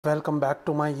Welcome back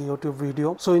to my YouTube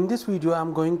video. So in this video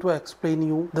I'm going to explain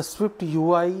you the Swift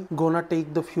UI gonna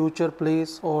take the future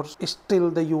place or still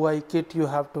the UI kit you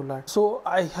have to learn. So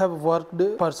I have worked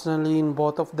personally in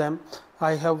both of them.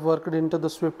 I have worked into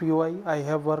the Swift UI, I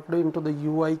have worked into the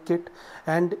UI kit,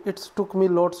 and it took me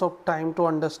lots of time to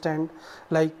understand,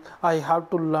 like I have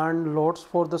to learn lots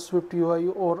for the Swift UI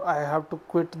or I have to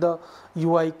quit the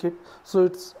UI kit. So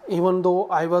it's, even though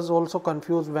I was also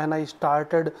confused when I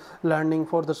started learning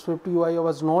for the Swift UI, I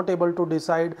was not able to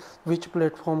decide which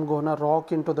platform gonna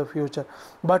rock into the future.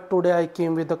 But today I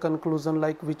came with the conclusion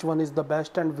like which one is the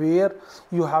best and where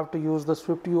you have to use the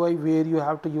Swift UI, where you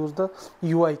have to use the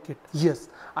UI kit. Yes,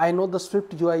 I know the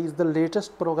Swift UI is the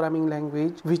latest programming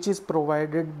language which is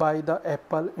provided by the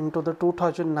Apple into the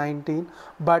 2019,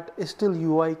 but still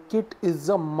UI kit is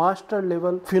a master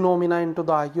level phenomena into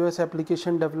the iOS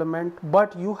application development.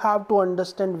 But you have to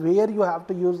understand where you have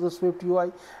to use the Swift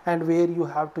UI and where you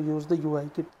have to use the UI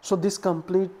kit. So this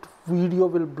complete video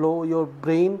will blow your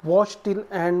brain. Watch till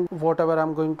end. Whatever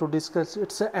I'm going to discuss,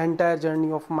 it's an entire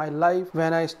journey of my life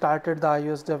when I started the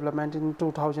iOS development in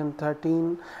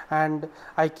 2013 and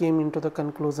I came into the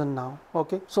conclusion now.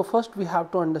 Okay, so first we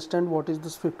have to understand what is the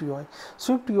Swift UI.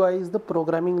 Swift UI is the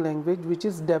programming language which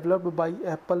is developed by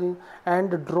Apple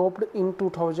and dropped in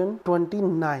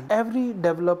 2029. Every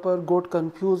developer got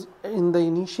confused in the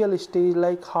initial stage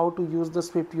like how to use the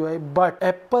Swift UI, but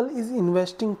Apple is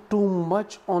investing too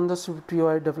much on the Swift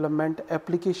UI development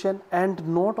application, and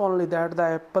not only that, the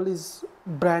Apple is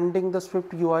branding the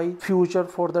Swift UI future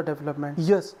for the development.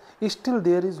 Yes, still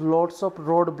there is lots of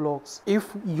roadblocks.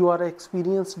 If you are an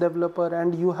experienced developer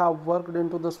and you have worked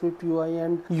into the Swift UI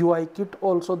and UI kit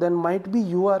also, then might be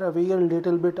you are aware a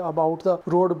little bit about the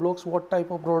roadblocks, what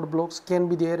type of roadblocks can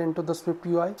be there into the Swift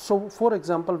UI. So for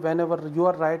example, whenever you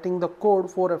are writing the code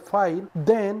for a file,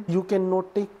 then you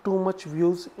cannot take too much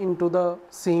views into the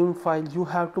same file. You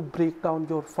have to break down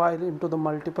your file into the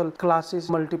multiple classes,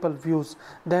 multiple views,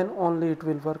 then only it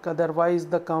will work. Otherwise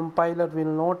the compiler will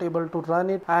not able to run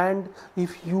it. And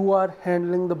if you are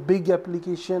handling the big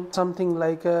application, something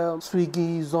like a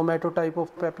Swiggy, Zomato type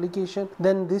of application,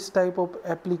 then this type of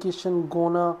application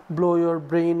gonna blow your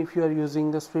brain if you are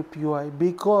using the Swift UI,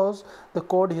 because the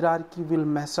code hierarchy will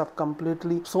mess up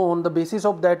completely. So on the basis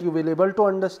of that, you will able to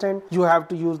understand you have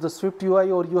to use the Swift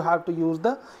UI or you have to use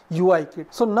the UI kit.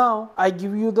 So now I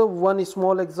give you the one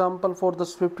small example for the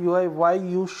Swift UI why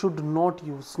you should not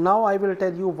use. Now I will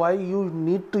tell you why you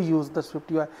need to use the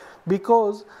Swift UI,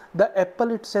 because the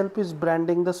Apple itself is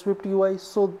branding the Swift UI.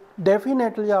 So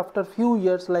definitely after few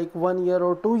years, like 1 year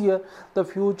or 2 years, the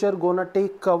future gonna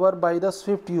take cover by the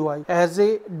Swift UI. As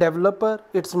a developer,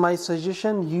 it's my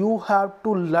suggestion you have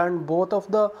to learn both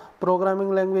of the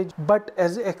programming language, but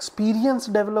as an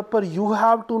experienced developer, you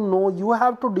have to know, you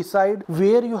have to decide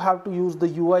where you have to use the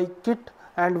UI kit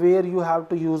and where you have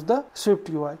to use the Swift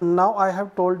UI. Now I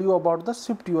have told you about the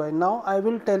Swift UI. Now I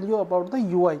will tell you about the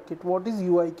UI kit. What is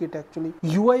UI kit actually?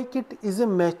 UI kit is a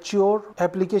mature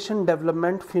application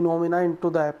development phenomena into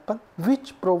the Apple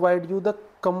which provide you the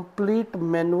complete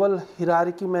manual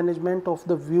hierarchy management of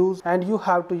the views, and you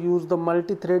have to use the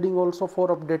multi-threading also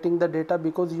for updating the data,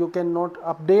 because you cannot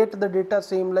update the data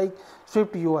same like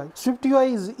Swift UI. Swift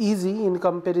UI is easy in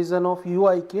comparison of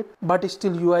UI kit, but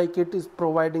still UI kit is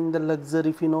providing the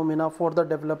luxury phenomena for the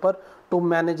developer to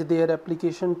manage their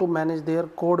application, to manage their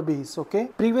code base. Okay,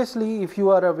 previously, if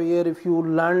you are aware, if you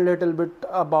learn little bit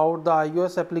about the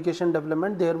iOS application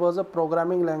development, there was a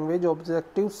programming language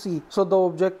Objective-C. So the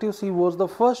Objective-C was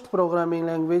the first programming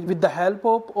language. With the help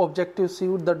of Objective-C,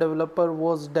 the developer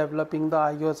was developing the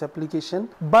iOS application.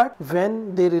 But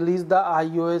when they released the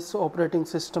iOS operating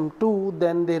system 2,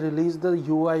 then they released the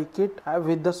UI kit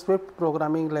with the Swift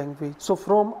programming language. So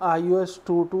from iOS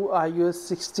 2 to iOS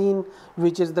 16,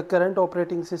 which is the current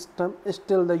operating system,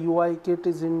 still the UI kit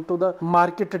is into the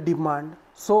market demand.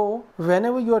 So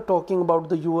whenever you are talking about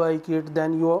the UI kit,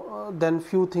 then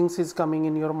few things is coming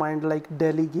in your mind like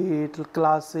delegate,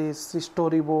 classes,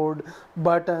 storyboard,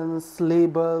 buttons,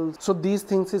 labels. So these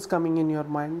things is coming in your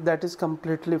mind. That is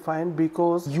completely fine,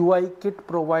 because UI kit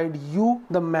provide you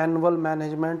the manual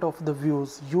management of the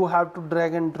views. You have to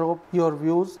drag and drop your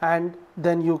views and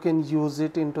then you can use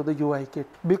it into the UI kit,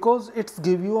 because it's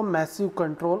give you a massive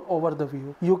control over the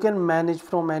view. You can manage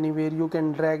from anywhere, you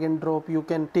can drag and drop, you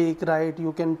can take right,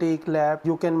 you can take left,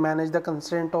 you can manage the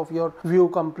constraint of your view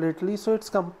completely. So it's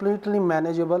completely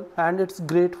manageable and it's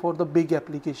great for the big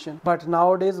application. But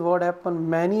nowadays what happen,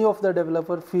 many of the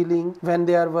developer feeling when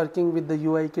they are working with the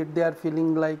UI kit, they are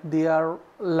feeling like they are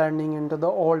learning into the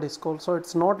old school. So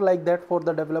it's not like that for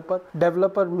the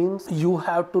developer means you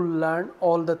have to learn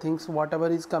all the things whatever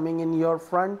is coming in your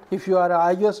front. If you are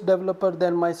an iOS developer,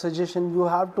 then my suggestion, you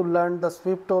have to learn the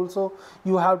Swift also,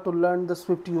 you have to learn the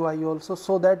Swift UI also,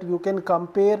 so that you can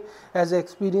compare as an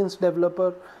experienced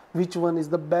developer which one is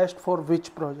the best for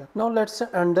which project. Now let's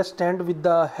understand with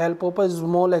the help of a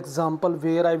small example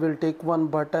where I will take one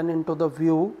button into the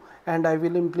view and I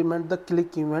will implement the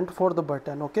click event for the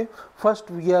button. Okay,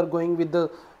 first we are going with the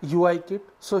UIKit.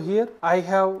 So here I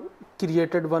have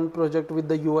created one project with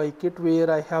the UIKit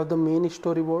where I have the main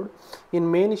storyboard.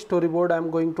 In main storyboard I am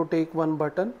going to take one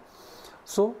button.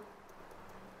 So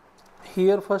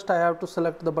here first I have to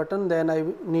select the button, then I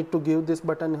need to give this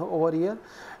button over here,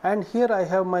 and here I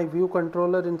have my view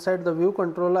controller. Inside the view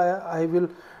controller I will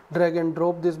drag and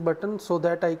drop this button so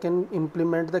that I can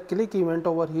implement the click event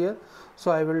over here.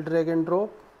 So I will drag and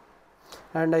drop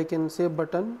and I can say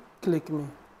button click me.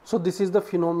 So this is the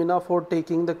phenomena for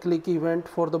taking the click event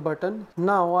for the button.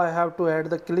 Now I have to add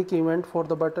the click event for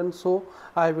the button. So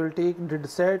I will take did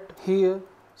set here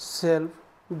self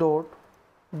dot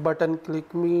button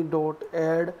click me dot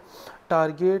add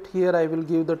target. Here I will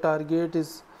give the target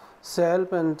is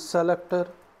self and selector.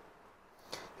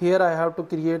 Here I have to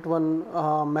create one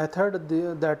method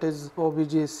that is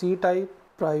objc type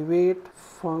private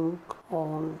func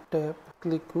on tap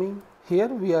click me. Here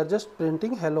we are just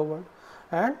printing hello world,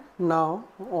 and now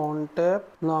on tap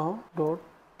now dot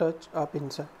touch up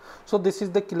inside. So this is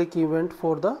the click event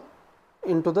for the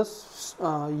into the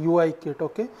UIKit.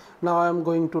 Okay, now I am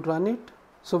going to run it.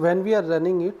 So when we are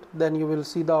running it, then you will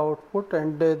see the output,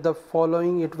 and the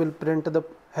following it will print the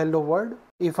hello world.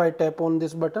 If I tap on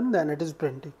this button, then it is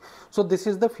printing. So this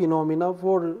is the phenomena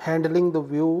for handling the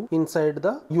view inside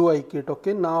the UIKit.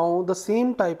 Okay, now the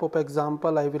same type of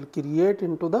example I will create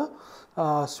into the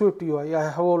SwiftUI. I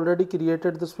have already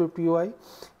created the SwiftUI.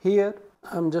 Here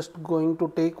I'm just going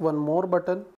to take one more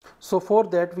button. So for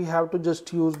that we have to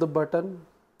just use the button.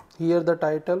 Here the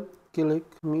title click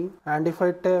me, and if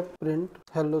I tap print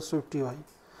hello SwiftUI.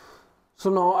 So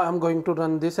now I am going to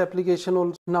run this application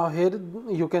also. Now here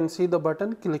you can see the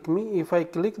button click me. If I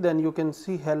click, then you can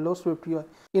see hello SwiftUI.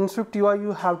 In SwiftUI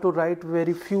you have to write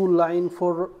very few lines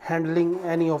for handling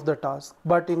any of the tasks,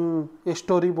 but in a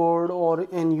storyboard or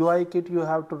in UIKit you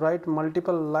have to write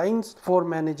multiple lines for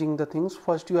managing the things.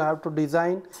 First you have to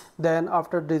design, then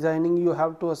after designing you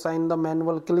have to assign the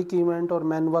manual click event or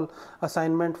manual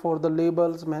assignment for the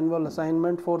labels, manual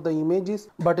assignment for the images,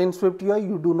 but in SwiftUI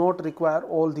you do not require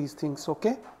all these things.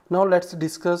 Okay, now let's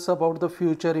discuss about the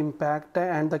future impact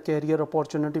and the career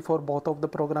opportunity for both of the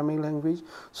programming language.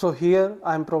 So here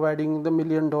I am providing the $1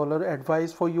 million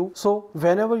advice for you. So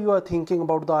whenever you are thinking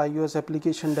about the iOS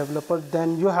application developer,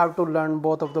 then you have to learn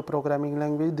both of the programming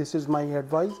language. This is my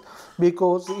advice,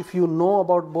 because if you know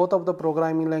about both of the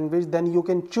programming language, then you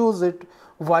can choose it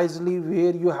wisely,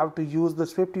 where you have to use the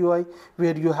SwiftUI,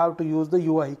 where you have to use the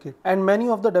UIKit. And many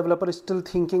of the developers still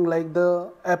thinking like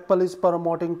the Apple is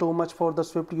promoting too much for the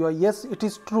SwiftUI. Yes, it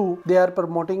is true, they are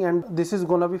promoting, and this is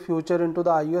gonna be future into the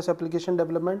iOS application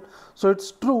development. So it's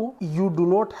true, you do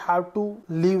not have to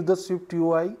leave the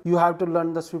SwiftUI, you have to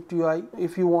learn the SwiftUI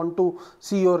if you want to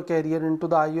see your career into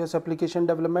the iOS application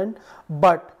development.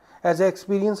 But as an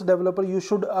experienced developer, you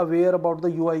should aware about the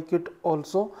UIKit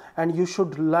also, and you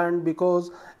should learn,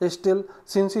 because still,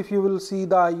 since if you will see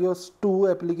the iOS 2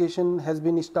 application has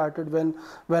been started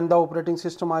when the operating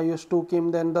system iOS 2 came,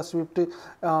 then the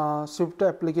Swift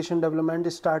application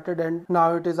development started, and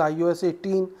now it is iOS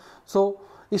 18. So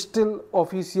still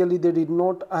officially they did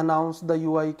not announce the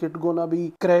UIKit gonna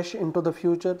be crash into the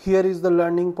future. Here is the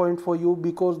learning point for you,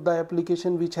 because the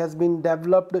application which has been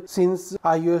developed since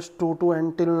iOS 2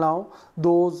 until now,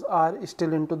 those are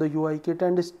still into the UIKit,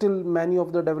 and still many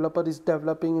of the developer is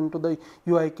developing into the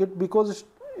UIKit because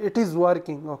it is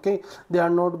working. Okay, they are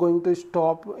not going to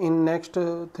stop in next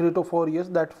 3 to 4 years,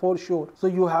 that for sure. So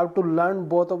you have to learn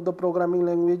both of the programming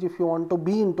language if you want to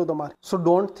be into the market. So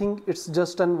don't think it's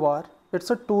just an war. It's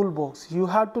a toolbox. You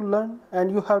have to learn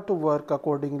and you have to work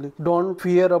accordingly. Don't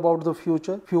fear about the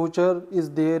future. Future is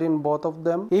there in both of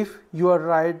them. If you are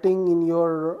writing in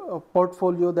your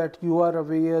portfolio that you are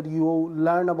aware, you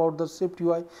learn about the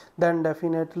SwiftUI, then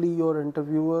definitely your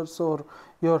interviewers or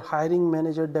your hiring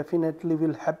manager definitely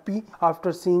will happy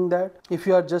after seeing that. If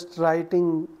you are just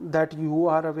writing that you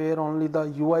are aware only the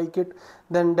UIKit,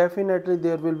 then definitely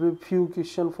there will be few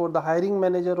questions for the hiring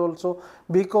manager also,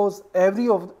 because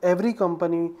every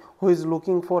company who is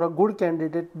looking for a good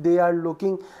candidate, they are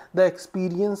looking the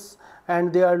experience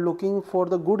and they are looking for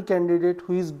the good candidate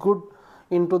who is good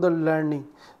into the learning.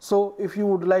 So if you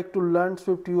would like to learn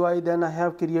SwiftUI, then I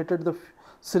have created the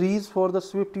series for the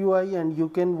Swift UI, and you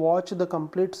can watch the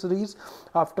complete series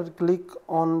after click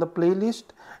on the playlist,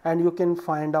 and you can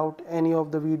find out any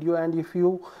of the video. And if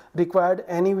you required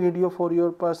any video for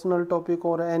your personal topic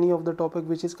or any of the topic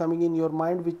which is coming in your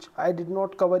mind which I did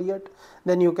not cover yet,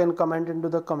 then you can comment into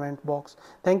the comment box.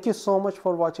 Thank you so much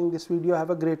for watching this video. Have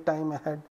a great time ahead.